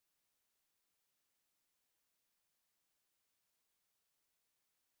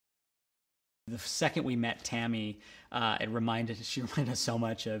The second we met Tami, she reminded us so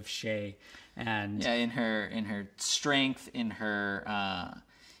much of Shay, and yeah, in her strength, in her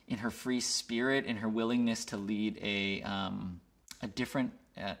free spirit, in her willingness to lead a different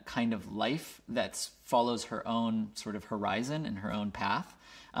kind of life that follows her own sort of horizon and her own path.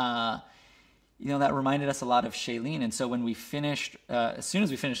 That reminded us a lot of Shailene. And so when we finished, as soon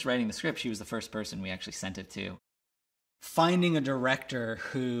as we finished writing the script, she was the first person we actually sent it to. Finding a director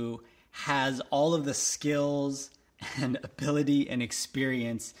who has all of the skills and ability and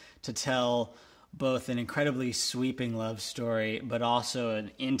experience to tell both an incredibly sweeping love story, but also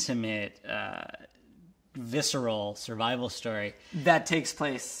an intimate, visceral survival story. That takes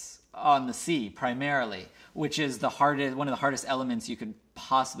place on the sea primarily, which is one of the hardest elements you could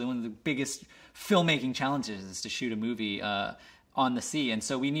possibly, one of the biggest filmmaking challenges is to shoot a movie on the sea. And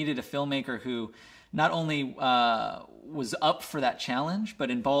so we needed a filmmaker who not only was up for that challenge, but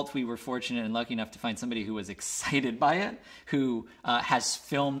in Balt we were fortunate and lucky enough to find somebody who was excited by it, who has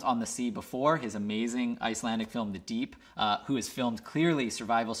filmed on the sea before, his amazing Icelandic film The Deep, who has filmed clearly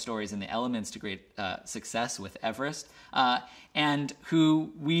survival stories and the elements to great success with Everest, and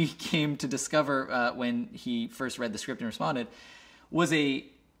who we came to discover when he first read the script and responded, was a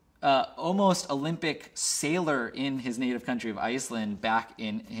almost Olympic sailor in his native country of Iceland back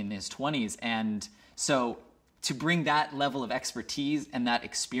in his 20s. And so to bring that level of expertise and that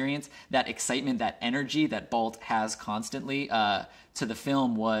experience, that excitement, that energy that Balt has constantly to the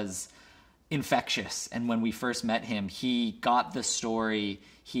film was infectious. And when we first met him, he got the story.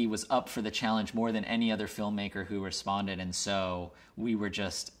 He was up for the challenge more than any other filmmaker who responded. And so we were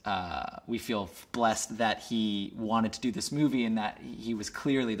just, we feel blessed that he wanted to do this movie and that he was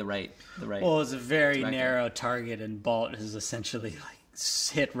clearly the right. Well, it was a very director. Narrow target, and Balt has essentially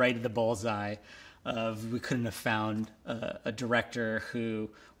hit right at the bullseye. We couldn't have found a director who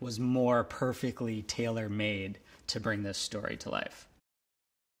was more perfectly tailor-made to bring this story to life.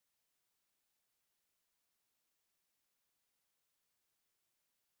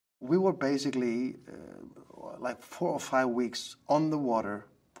 We were basically like 4 or 5 weeks on the water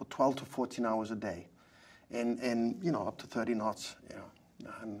for 12 to 14 hours a day, and up to 30 knots,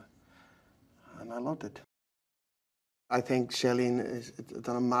 and I loved it. I think Shailene has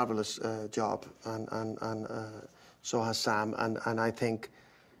done a marvelous job, and so has Sam, and I think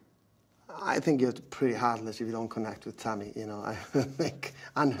you're pretty heartless if you don't connect with Tami. I think,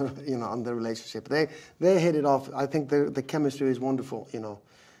 and her, on the relationship, they hit it off. I think the chemistry is wonderful,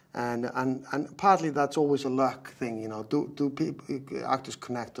 and partly that's always a luck thing, Do actors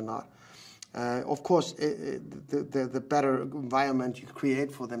connect or not? Of course, the better environment you create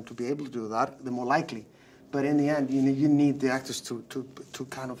for them to be able to do that, the more likely. But in the end, you need the actors to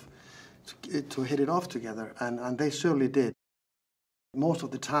kind of to hit it off together, and they certainly did. Most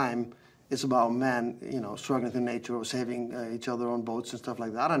of the time, it's about men, struggling with nature or saving each other on boats and stuff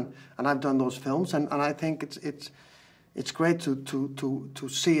like that. And I've done those films, and I think it's great to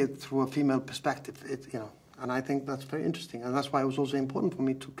see it through a female perspective. And I think that's very interesting, and that's why it was also important for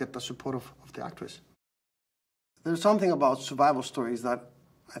me to get the support of the actress. There's something about survival stories that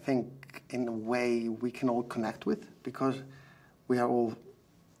I think, in a way, we can all connect with, because we are all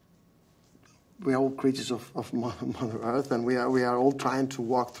creatures of Mother Earth, and we are all trying to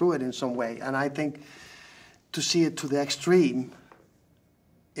walk through it in some way. And I think to see it to the extreme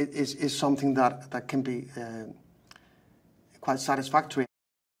is something that can be quite satisfactory.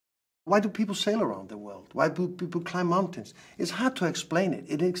 Why do people sail around the world? Why do people climb mountains? It's hard to explain it.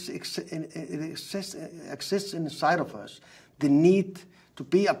 It exists inside of us, the need to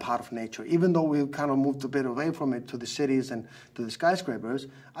be a part of nature. Even though we've kind of moved a bit away from it to the cities and to the skyscrapers,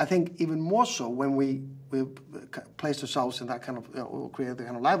 I think even more so when we place ourselves in that kind of, or create the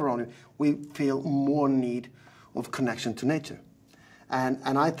kind of life around it, we feel more need of connection to nature. And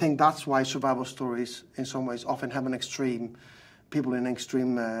I think that's why survival stories, in some ways, often have an extreme, people in an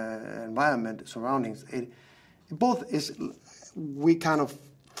extreme environment, surroundings. It both is, we kind of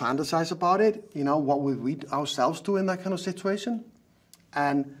fantasize about it, what would we ourselves do in that kind of situation?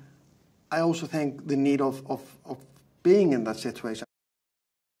 And I also think the need of being in that situation.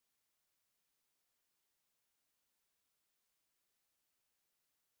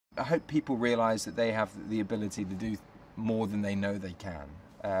 I hope people realise that they have the ability to do more than they know they can.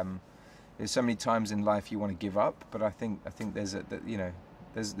 There's so many times in life you want to give up, but I think there's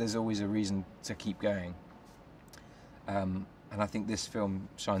there's always a reason to keep going. And I think this film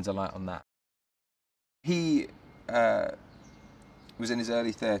shines a light on that. He was in his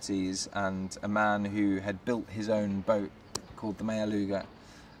early 30s and a man who had built his own boat called the Mealuga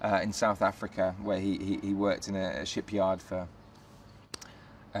in South Africa, where he worked in a shipyard for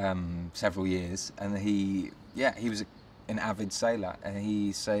several years, and he was an avid sailor, and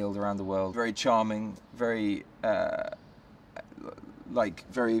he sailed around the world. Very charming, very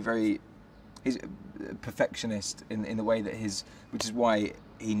he's a perfectionist in the way that which is why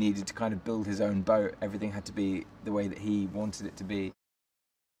he needed to kind of build his own boat. Everything had to be the way that he wanted it to be.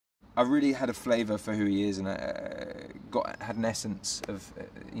 I really had a flavour for who he is, and had an essence of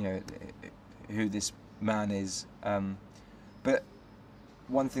who this man is. But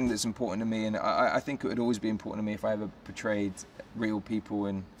one thing that's important to me, and I think it would always be important to me if I ever portrayed real people,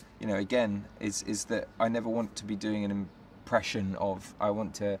 and again, is that I never want to be doing an impression of. I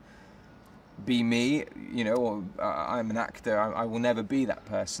want to be me, or I'm an actor. I will never be that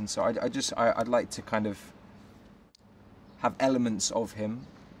person. So I'd like to kind of have elements of him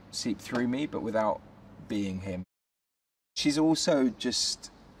seep through me, but without being him. She's also just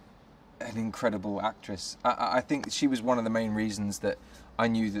an incredible actress. I think she was one of the main reasons that I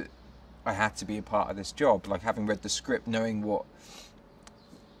knew that I had to be a part of this job. Like, having read the script, knowing what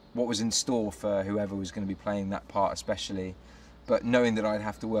was in store for whoever was going to be playing that part especially, but knowing that I'd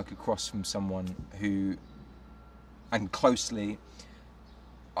have to work across from someone who, and closely,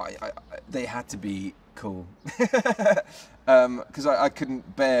 they had to be cool. Because I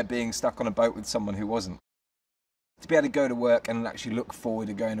couldn't bear being stuck on a boat with someone who wasn't. To be able to go to work and actually look forward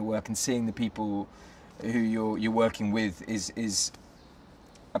to going to work and seeing the people who you're working with is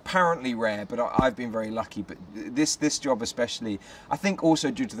apparently rare, but I've been very lucky. But this job especially, I think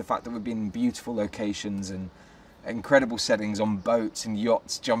also due to the fact that we've been in beautiful locations and incredible settings on boats and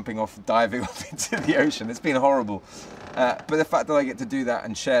yachts, jumping off, diving off into the ocean. It's been horrible. But the fact that I get to do that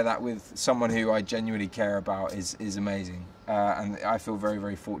and share that with someone who I genuinely care about is amazing. And I feel very,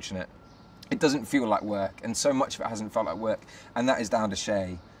 very fortunate. It doesn't feel like work, and so much of it hasn't felt like work, and that is down to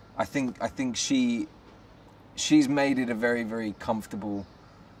Shay. I think she's made it a very, very comfortable,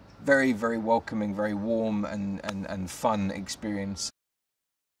 very, very welcoming, very warm and fun experience.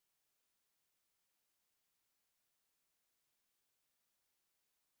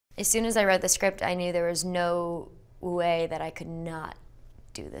 As soon as I wrote the script, I knew there was no way that I could not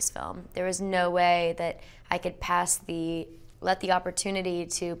do this film. There was no way that I could let the opportunity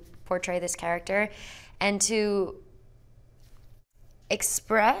to portray this character and to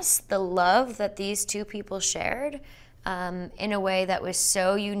express the love that these two people shared in a way that was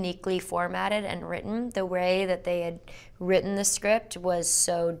so uniquely formatted and written. The way that they had written the script was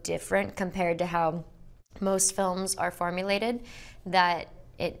so different compared to how most films are formulated that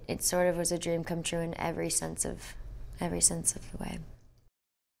it sort of was a dream come true in every sense of the way.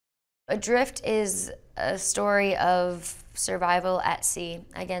 Adrift is a story of survival at sea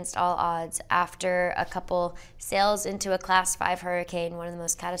against all odds after a couple sails into a Class 5 hurricane, one of the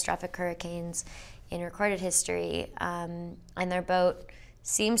most catastrophic hurricanes in recorded history, and their boat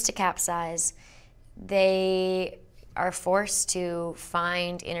seems to capsize. They are forced to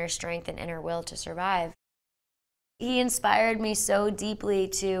find inner strength and inner will to survive. He inspired me so deeply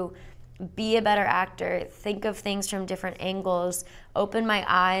to be a better actor, think of things from different angles, open my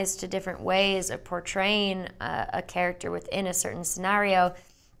eyes to different ways of portraying a character within a certain scenario,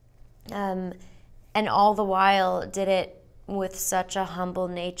 and all the while did it with such a humble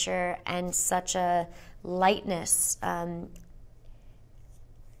nature and such a lightness.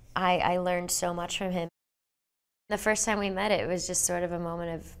 I learned so much from him. The first time we met, it was just sort of a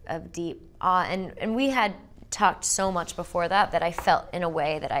moment of deep awe, and we had talked so much before that I felt in a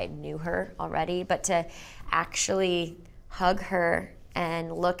way that I knew her already, but to actually hug her and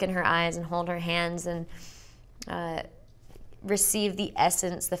look in her eyes and hold her hands and receive the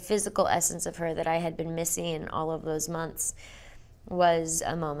essence, the physical essence of her that I had been missing in all of those months was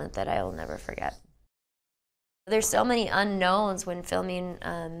a moment that I will never forget. There's so many unknowns when filming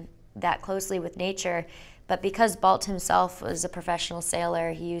that closely with nature, but because Balt himself was a professional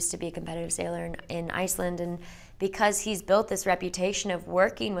sailor, he used to be a competitive sailor in Iceland, and because he's built this reputation of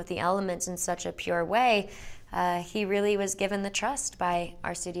working with the elements in such a pure way, he really was given the trust by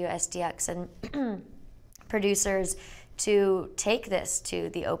our studio SDX and producers to take this to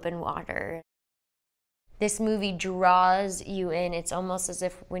the open water. This movie draws you in. It's almost as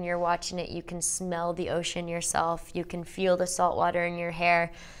if when you're watching it, you can smell the ocean yourself. You can feel the salt water in your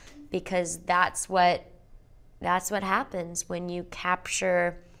hair, because that's what happens when you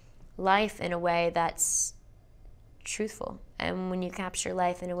capture life in a way that's truthful and when you capture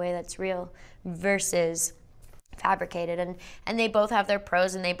life in a way that's real versus fabricated. And they both have their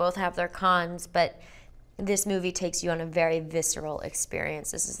pros and they both have their cons, but this movie takes you on a very visceral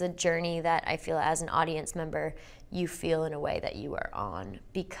experience. This is a journey that I feel as an audience member you feel in a way that you are on,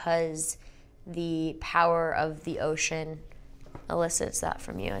 because the power of the ocean elicits that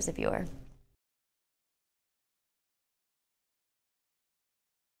from you as a viewer.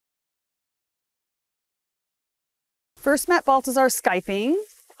 First met Baltasar Skyping,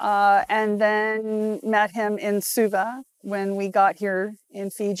 and then met him in Suva when we got here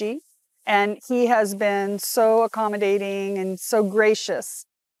in Fiji. And he has been so accommodating and so gracious.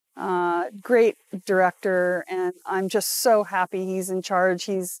 Great director, and I'm just so happy he's in charge.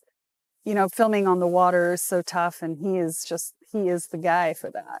 He's, you know, filming on the water is so tough, and he is the guy for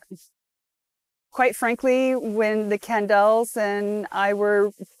that. Quite frankly, when the Kandells and I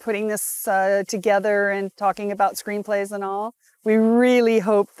were putting this together and talking about screenplays and all, we really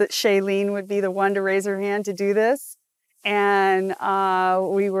hoped that Shailene would be the one to raise her hand to do this. And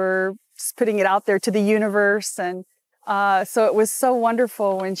we were just putting it out there to the universe. And so it was so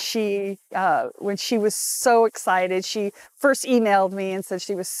wonderful when she was so excited. She first emailed me and said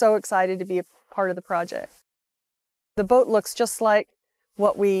she was so excited to be a part of the project. The boat looks just like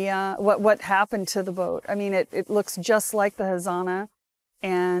what happened to the boat. I mean, it looks just like the Hazana,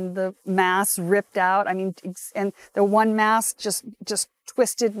 and the mast ripped out. I mean, and the one mast just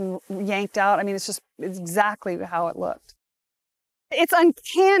twisted and yanked out. I mean, it's exactly how it looked. It's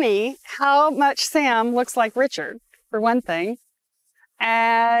uncanny how much Sam looks like Richard, for one thing.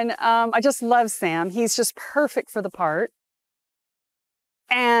 And I just love Sam. He's just perfect for the part.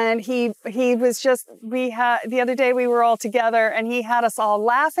 And he was just, the other day we were all together and he had us all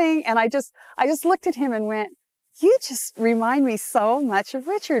laughing. And I just looked at him and went, you just remind me so much of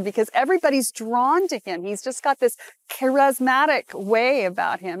Richard, because everybody's drawn to him. He's just got this charismatic way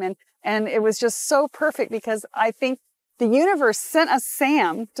about him. And it was just so perfect, because I think the universe sent us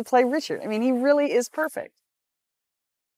Sam to play Richard. I mean, he really is perfect.